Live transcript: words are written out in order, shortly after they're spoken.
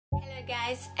Hello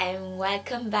guys, and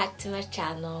welcome back to my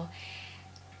channel.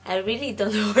 I really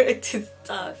don't know where to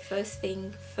start. First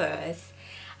thing first,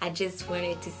 I just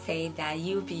wanted to say that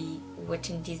you'll be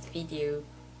watching this video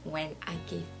when I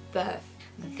give birth.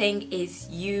 The thing is,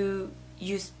 you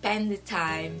spend the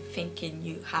time thinking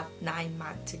you have 9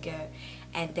 months to go,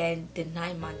 and then the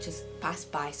 9 months just pass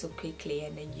by so quickly,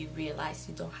 and then you realize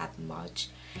you don't have much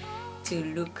to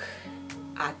look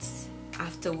at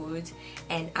afterwards.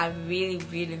 And I really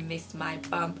missed my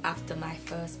bump after my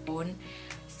firstborn,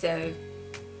 so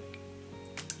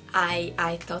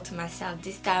I thought to myself,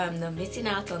 this time I'm not missing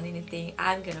out on anything.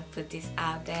 I'm gonna put this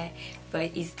out there,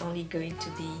 but it's only going to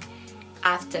be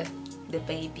after the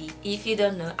baby. If you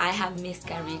don't know, I have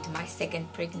miscarried my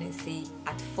second pregnancy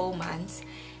at 4 months,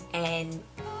 and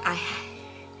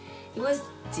it was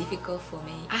difficult for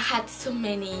me. I had so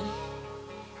many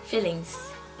feelings,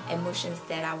 emotions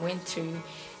that I went through,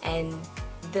 and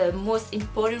the most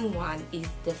important one is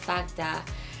the fact that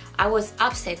I was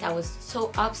upset. I was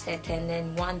so upset, and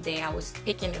then one day I was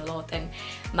speaking a lot, and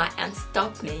my aunt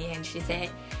stopped me and she said,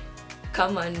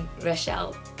 "Come on,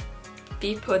 Rachel,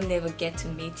 people never get to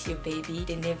meet your baby.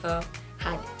 They never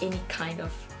had any kind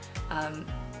of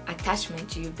attachment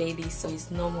to your baby, so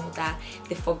it's normal that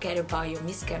they forget about your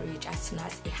miscarriage as soon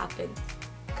as it happens."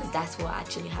 Because that's what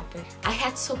actually happened. I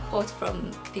had support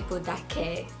from people that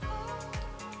care.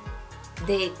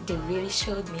 They really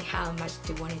showed me how much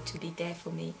they wanted to be there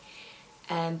for me,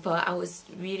 but I was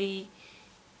really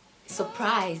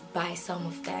surprised by some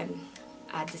of them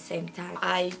at the same time.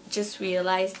 I just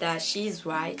realized that she's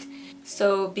right.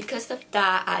 So because of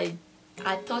that, I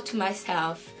thought to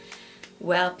myself,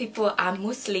 well, people are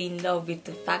mostly in love with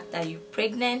the fact that you're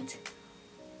pregnant,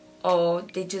 or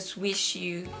they just wish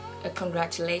you a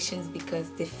congratulations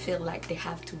because they feel like they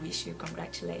have to wish you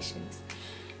congratulations.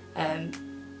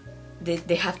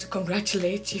 They have to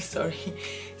congratulate you, sorry.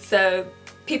 So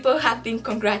people have been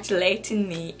congratulating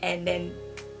me, and then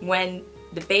when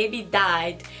the baby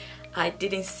died, I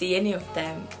didn't see any of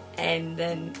them, and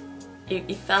then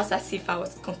it felt as if I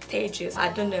was contagious.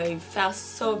 I don't know, it felt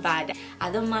so bad. I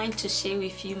don't mind to share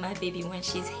with you my baby when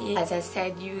she's here. As I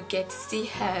said, you get to see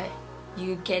her,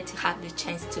 you get to have the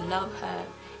chance to love her.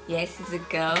 Yes, it's a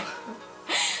girl,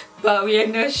 but we are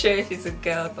not sure if it's a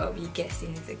girl, but we're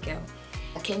guessing it's a girl.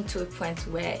 I came to a point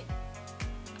where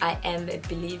I am a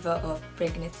believer of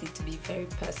pregnancy to be very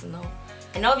personal,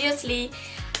 and obviously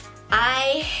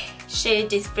I share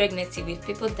this pregnancy with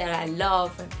people that I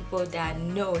love and people that I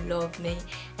know love me,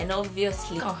 and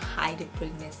obviously I can't hide the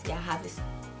pregnancy. I have a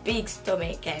big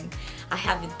stomach, and I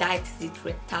have a diabetes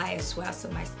recti as well, so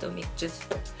my stomach just,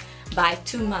 by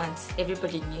 2 months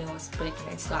everybody knew I was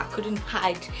pregnant, so I couldn't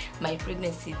hide my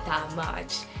pregnancy that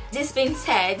much. This being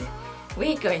said,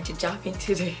 we're going to jump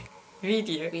into the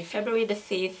video. We're February the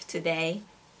 5th today,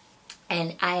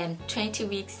 and I am 20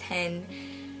 weeks in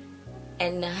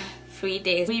and 3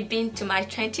 days. We've been to my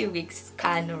 20 weeks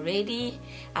scan already.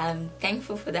 I'm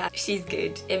thankful for that. She's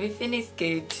good. Everything is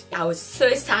good. I was so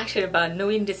excited about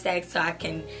knowing the sex, so I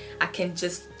can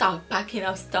just start packing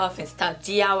up stuff and start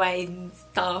DIYing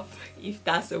stuff, if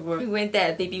that's a word. We went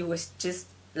there, baby was just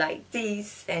like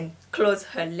this and closed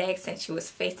her legs, and she was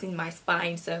facing my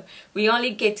spine, so we only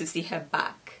get to see her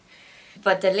back.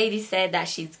 But the lady said that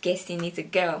she's guessing it's a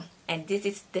girl, and this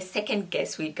is the second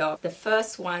guess we got. The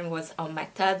first one was on my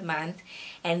 3rd month,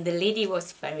 and the lady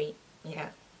was very,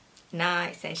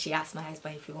 nice, and she asked my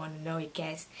husband if we want to know a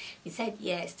guess. He said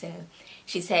yes.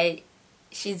 She said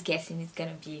she's guessing it's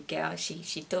gonna be a girl.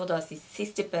 She told us it's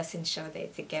 60% sure that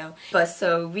it's a girl. But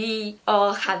so we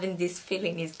all having this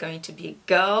feeling it's going to be a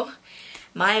girl.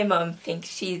 My mom thinks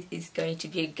she is going to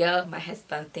be a girl. My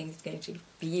husband thinks it's going to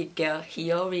be a girl.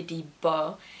 He already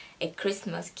bought a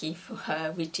Christmas gift for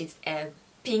her, which is a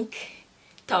pink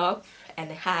top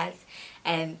and a hat.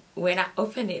 And when I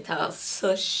opened it, I was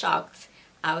so shocked.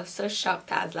 I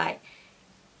was like,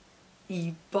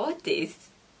 "You bought this?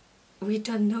 We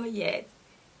don't know yet."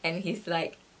 And he's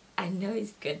like, "I know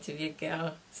it's going to be a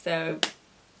girl, so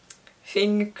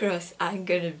finger crossed I'm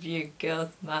gonna be a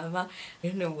girl's mama." I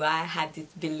don't know why I had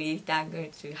this belief that I'm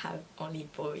going to have only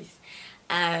boys.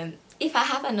 If I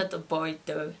have another boy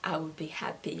though, I will be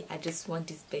happy. I just want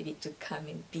this baby to come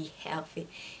and be healthy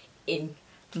in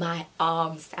my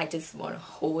arms. I just want to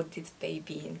hold this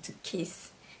baby and to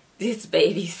kiss this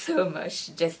baby so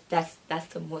much. Just that's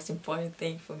the most important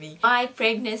thing for me. My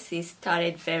pregnancy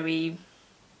started very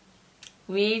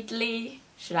weirdly,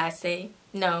 should I say?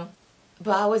 No,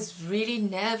 but I was really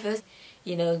nervous,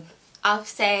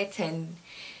 upset and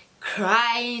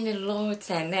crying a lot.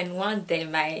 And then one day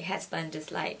my husband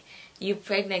just like, "You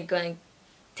pregnant, go and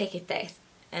take a test."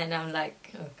 And I'm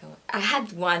like, oh God. I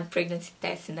had one pregnancy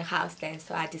test in the house then,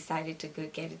 so I decided to go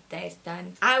get a test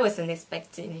done. I wasn't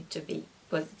expecting it to be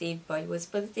positive, but it was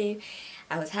positive.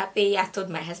 I was happy. I told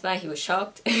my husband, he was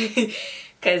shocked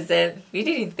because we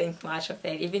didn't think much of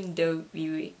it, even though we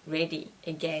were ready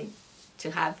again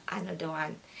to have another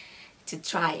one, to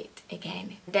try it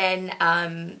again. Then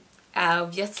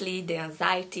obviously the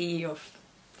anxiety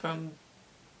from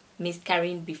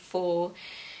miscarrying before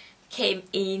came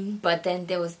in, but then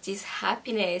there was this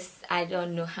happiness. I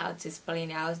don't know how to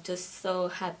explain it. I was just so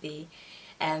happy.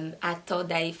 I thought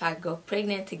that if I got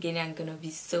pregnant again, I'm gonna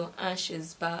be so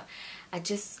anxious, but I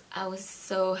was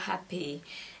so happy,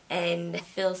 and I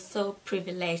feel so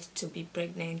privileged to be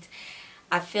pregnant.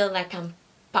 I feel like I'm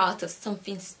part of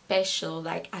something special.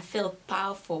 Like, I feel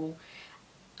powerful.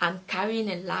 I'm carrying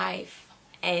a life,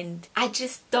 and I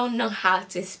just don't know how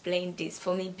to explain this.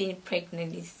 For me, being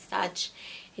pregnant is such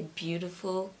a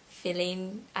beautiful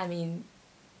feeling. I mean,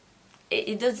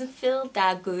 it doesn't feel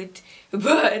that good,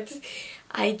 but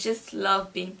I just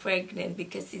love being pregnant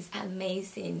because it's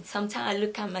amazing. Sometimes I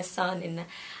look at my son and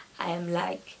I am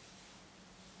like,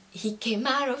 he came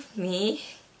out of me.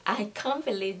 I can't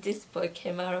believe this boy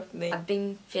came out of me. I've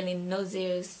been feeling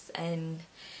nauseous and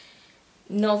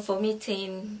not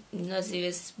vomiting.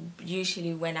 Nauseous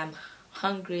usually when I'm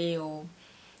hungry or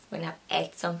when I've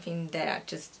ate something that I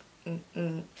just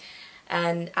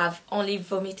and I've only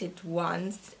vomited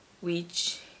once,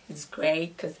 which is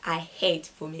great because I hate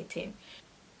vomiting.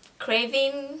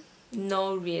 Craving,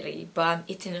 no really, but I'm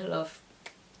eating a lot of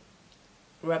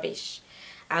rubbish.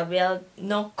 I will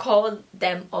not call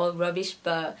them all rubbish,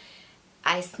 but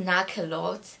I snack a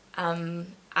lot.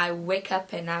 I wake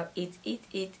up and I'll eat.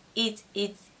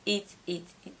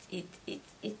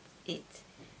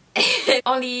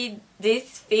 Only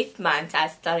this 5th month I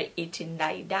started eating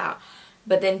like that.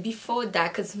 But then before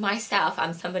that, because myself,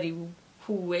 I'm somebody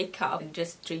who wake up and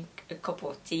just drink a cup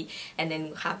of tea and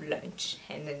then have lunch,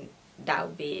 and then that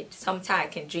will be it. Sometimes I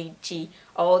can drink tea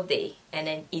all day and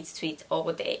then eat sweet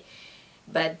all day.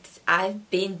 But I've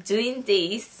been doing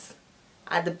this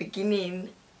at the beginning,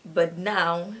 but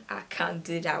now I can't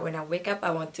do that. When I wake up,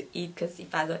 I want to eat, because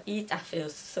if I don't eat, I feel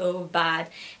so bad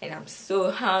and I'm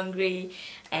so hungry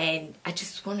and I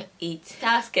just want to eat.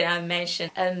 Task can I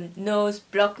mention?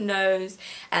 Block nose.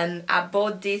 I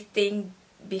bought this thing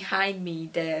behind me,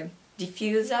 the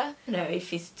diffuser. I don't know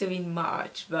if it's doing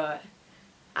much, but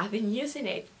I've been using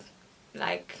it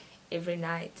like every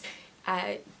night.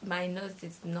 My nose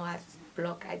is not as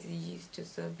blocked as it used to,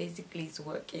 so basically it's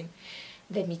working.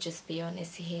 Let me just be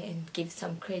honest here and give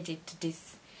some credit to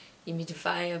this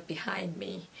humidifier behind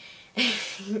me.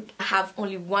 I have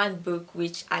only one book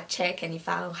which I check, and if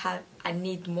I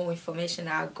need more information,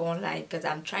 I'll go online, because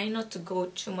I'm trying not to go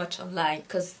too much online,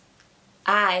 because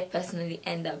I personally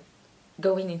end up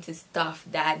going into stuff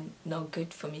that's not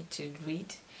good for me to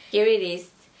read. Here it is.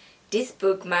 This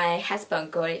book, my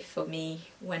husband got it for me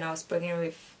when I was pregnant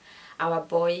with our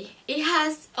boy. It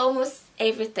has almost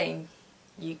everything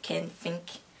you can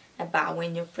think about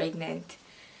when you're pregnant.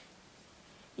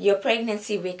 Your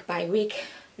pregnancy week by week,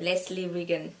 Leslie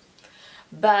Regan.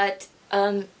 But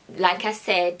like I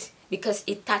said, because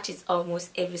it touches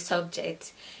almost every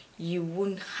subject, you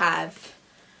wouldn't have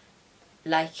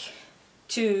like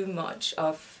too much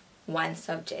of one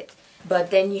subject. But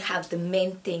then you have the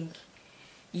main thing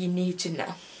you need to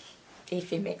know,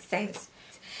 if it makes sense.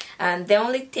 The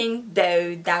only thing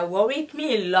though that worried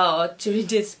me a lot during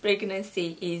this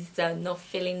pregnancy is not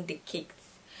feeling the kicks.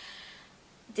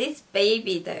 This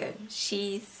baby though,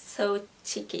 she's so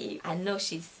cheeky. I know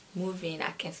she's moving,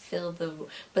 I can feel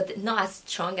but not as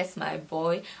strong as my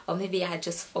boy, or maybe I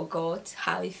just forgot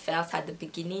how it felt at the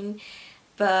beginning.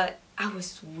 But I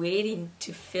was waiting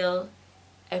to feel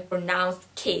a pronounced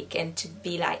kick and to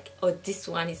be like, oh, this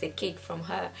one is a kick from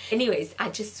her. Anyways, I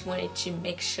just wanted to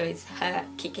make sure it's her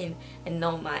kicking and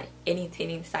not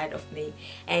anything inside of me.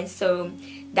 And so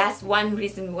that's one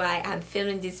reason why I'm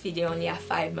filming this video only at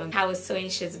 5 months. I was so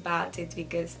anxious about it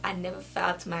because I never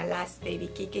felt my last baby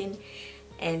kicking,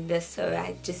 and so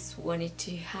I just wanted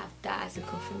to have that as a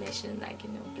confirmation, like, you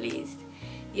know, please,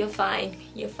 you're fine,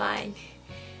 you're fine.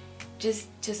 Just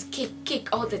kick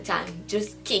all the time,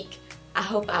 just kick. I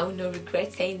hope I will not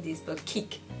regret saying this, but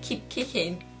keep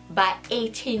kicking. By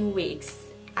 18 weeks,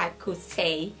 I could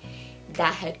say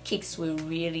that her kicks were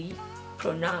really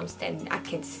pronounced, and I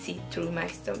can see through my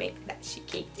stomach that she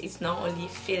kicked. It's not only a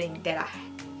feeling that I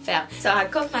felt. So I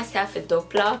got myself a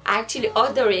Doppler. I actually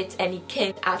ordered it and it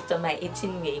came after my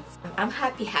 18 weeks. I'm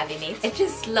happy having it. I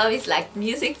just love it, like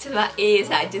music to my ears.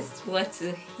 I just want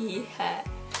to hear her.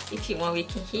 If you want, we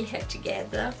can hear her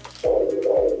together.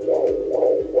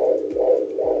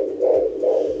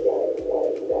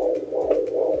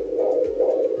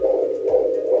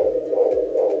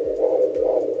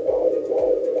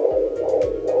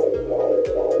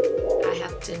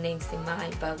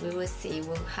 mind, but we will see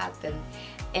what will happen.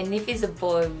 And if it's a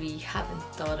boy, we haven't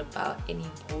thought about any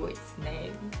boy's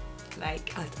name,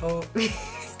 like, at all.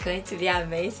 It's going to be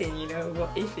amazing, you know,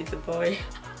 what if it's a boy.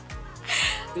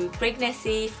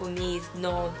 Pregnancy for me is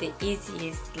not the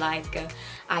easiest. Like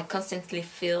I constantly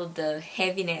feel the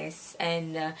heaviness,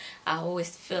 and I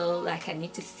always feel like I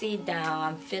need to sit down.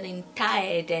 I'm feeling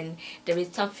tired, and there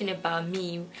is something about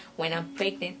me when I'm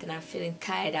pregnant and I'm feeling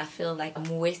tired. I feel like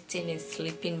I'm wasting and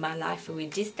sleeping my life away.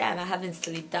 This time I haven't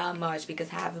slept that much because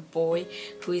I have a boy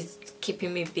who is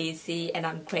keeping me busy, and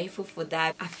I'm grateful for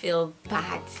that. I feel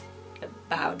bad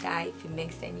about that, if it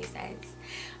makes any sense,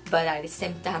 but at the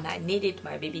same time I need it,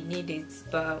 my baby needs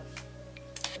it. But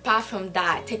apart from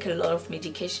that, I take a lot of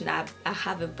medication. I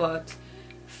have about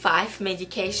 5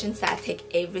 medications I take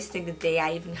every single day.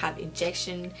 I even have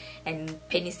injection and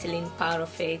penicillin part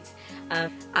of it.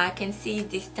 I can see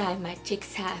this time my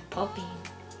cheeks are popping,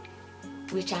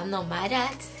 which I'm not mad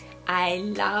at. I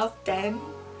love them.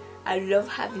 I love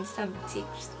having some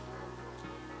cheeks.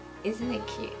 Isn't it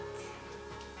cute?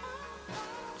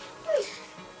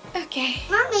 Okay.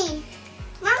 Mommy.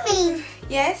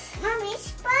 Yes? Mommy,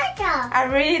 spider. I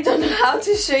really don't know how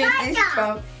to show you this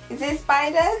from. Is it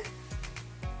spider?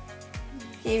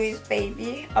 Here is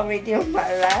baby already on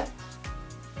my lap.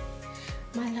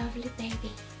 My lovely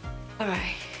baby.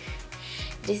 Alright.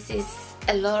 This is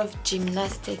a lot of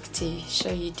gymnastics to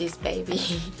show you this baby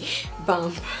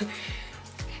bump.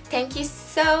 Thank you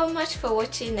so much for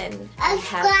watching, and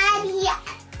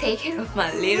take care of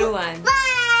my little one.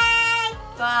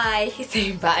 Bye. He's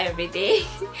saying bye every day.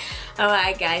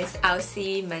 Alright guys, I'll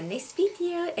see you in my next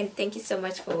video, and thank you so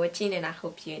much for watching, and I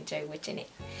hope you enjoy watching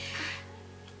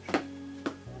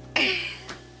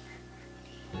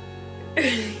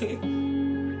it.